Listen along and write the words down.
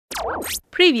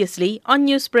Previously on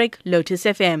Newsbreak, Lotus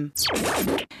FM.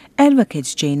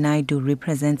 Advocate J. Naidu,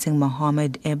 representing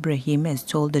Mohamed Ebrahim, has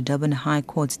told the Durban High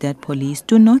Court that police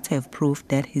do not have proof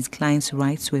that his client's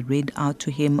rights were read out to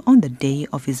him on the day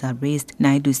of his arrest.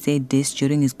 Naidu said this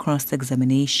during his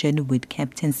cross-examination with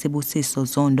Captain Sibusiso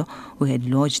Zondo, who had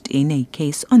lodged in a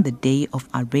case on the day of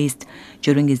arrest.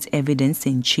 During his evidence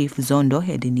in chief, Zondo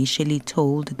had initially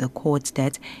told the court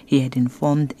that he had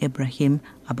informed Ebrahim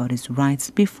about his rights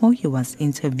before he was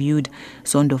interviewed.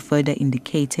 Zondo further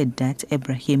indicated that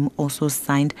Ebrahim also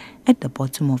signed at the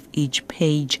bottom of each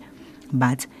page.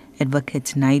 But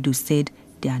Advocate Naidu said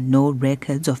there are no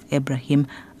records of Ebrahim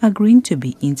agreeing to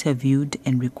be interviewed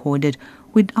and recorded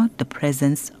without the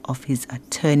presence of his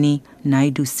attorney.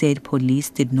 Naidu said police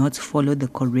did not follow the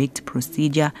correct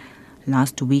procedure.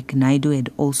 Last week, Naidu had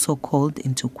also called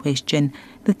into question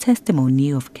the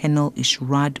testimony of Colonel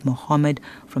Ishrad Mohammed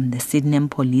from the Sydenham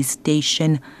police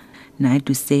station.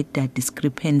 Naidu said that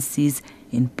discrepancies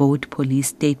in both police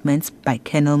statements by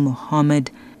Colonel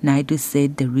Mohammed. Naidu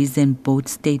said the reason both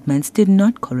statements did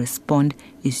not correspond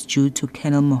is due to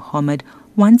Colonel Mohammed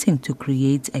wanting to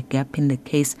create a gap in the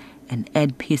case and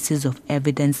add pieces of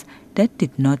evidence that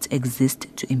did not exist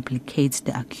to implicate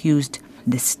the accused.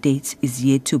 The state is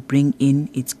yet to bring in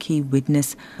its key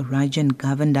witness, Rajan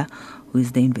Govender, who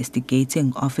is the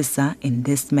investigating officer in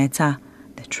this matter.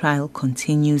 The trial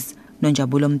continues.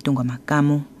 Nonjabulo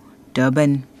Mntungwa-Makamu,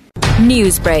 Durban.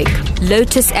 Newsbreak,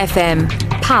 Lotus FM,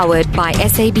 powered by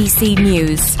SABC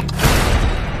News.